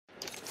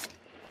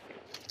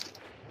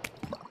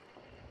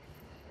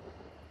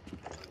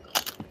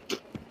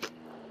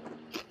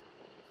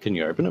Can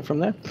you open it from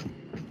there?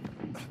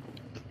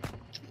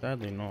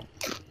 Sadly not.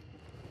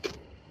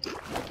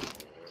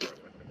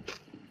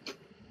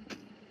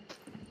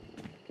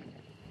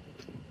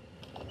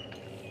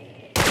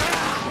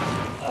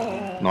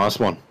 Nice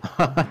one.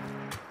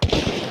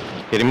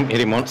 Hit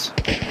him once.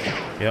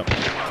 Yep.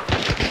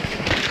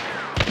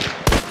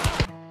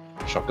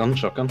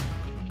 Shotgun.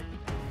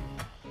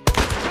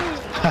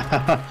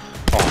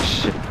 Oh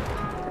shit.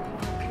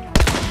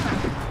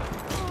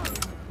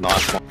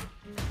 Nice one.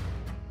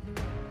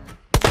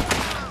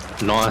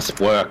 Nice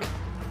work.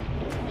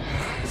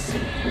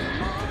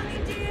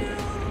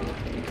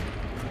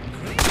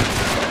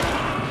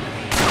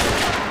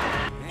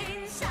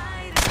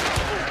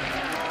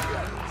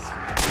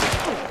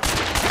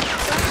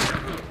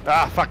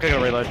 Ah, fuck, I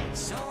gotta reload.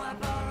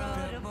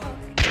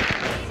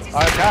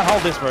 I can't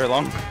hold this very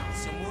long.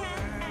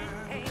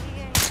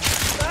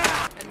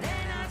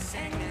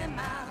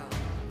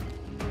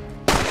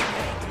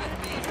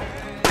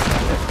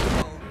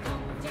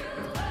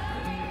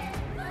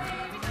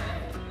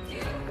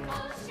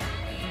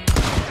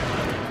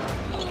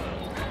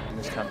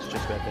 This cunt's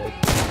just about dead.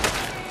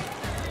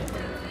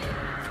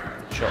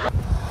 Shot.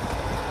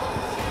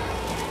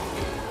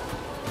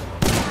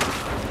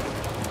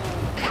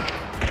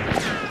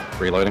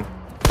 Reloading.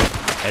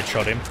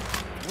 Headshot him.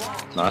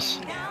 Nice.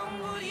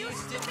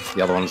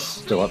 The other one's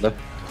still up there.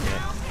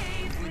 Yeah.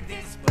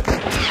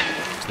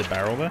 Is the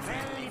barrel there?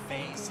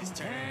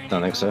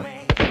 Don't think so.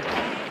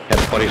 Had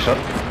a body shot.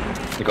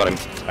 You got him.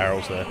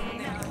 Barrel's there.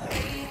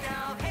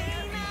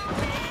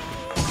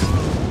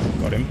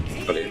 Got him.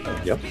 Got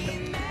him. Yep.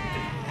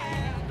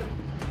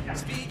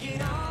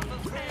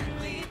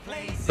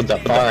 Put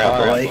that fire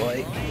out,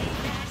 boy.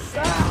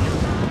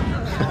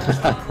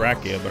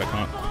 Crack here, but I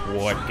can't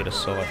quite get a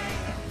sight.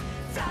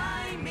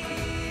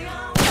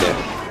 Yeah.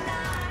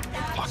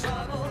 Fuck.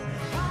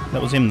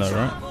 That was him though,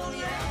 right?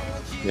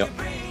 Yep.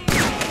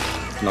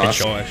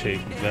 Nice. Headshot actually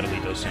literally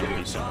does sound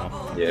pretty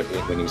similar. Yeah,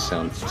 when he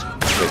sounds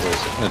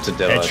awesome. It's a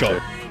dead eye Headshot.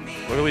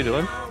 too. What are we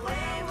doing?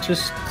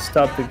 Just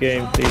stop the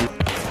game, please.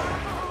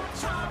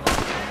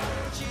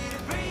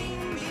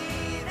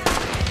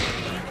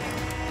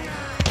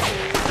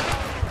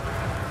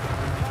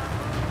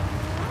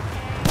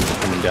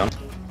 Coming down.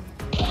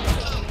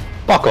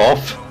 Fuck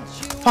off!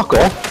 Fuck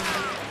off!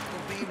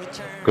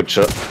 Good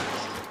shot.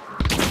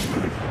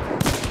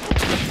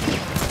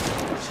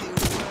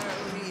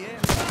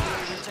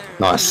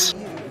 Nice.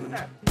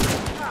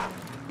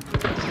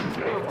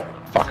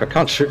 Fuck, I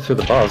can't shoot through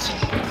the bars.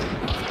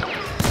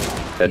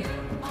 Dead.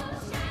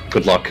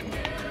 Good luck.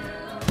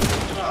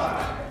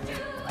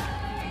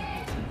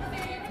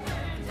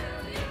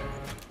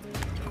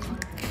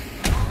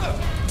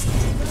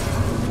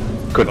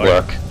 Good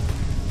work.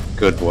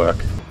 Good work.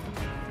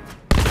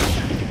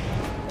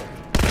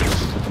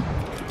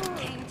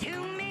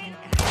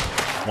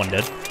 One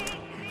dead.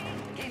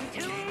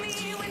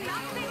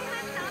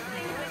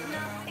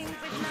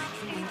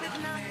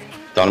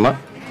 Dynamite?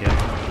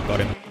 Yeah, got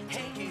him.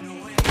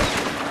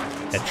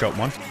 Headshot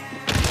one.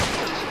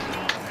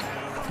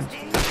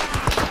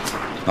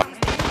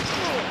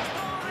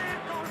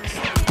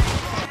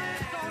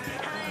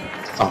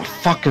 Oh,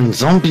 fucking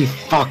zombie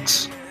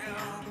fucks!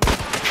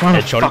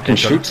 Trying to fucking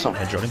shoot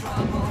someone. Headshot him.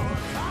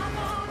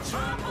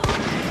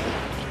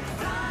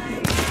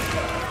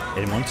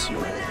 Hit him once.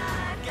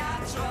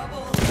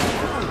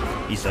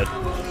 He's dead.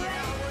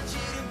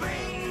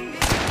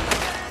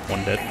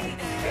 One dead.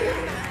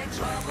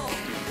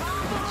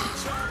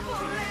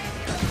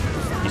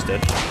 He's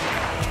dead.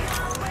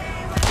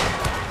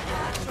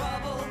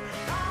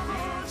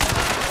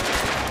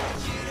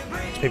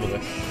 There's people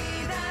there.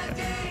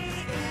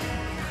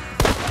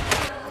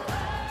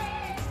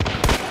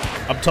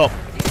 Up top.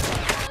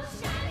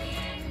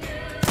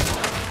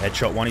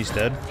 Headshot one, he's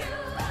dead.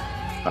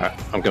 Alright,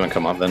 I'm gonna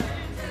come up then.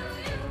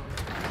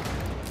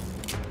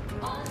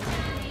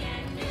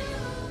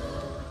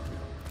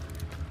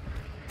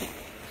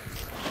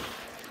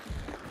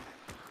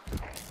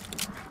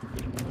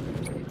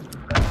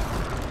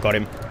 Got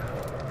him.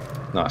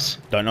 Nice.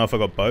 Don't know if I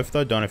got both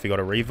though. Don't know if he got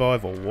a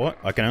revive or what.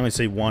 I can only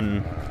see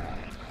one.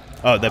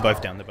 Oh, they're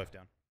both down. They're both down.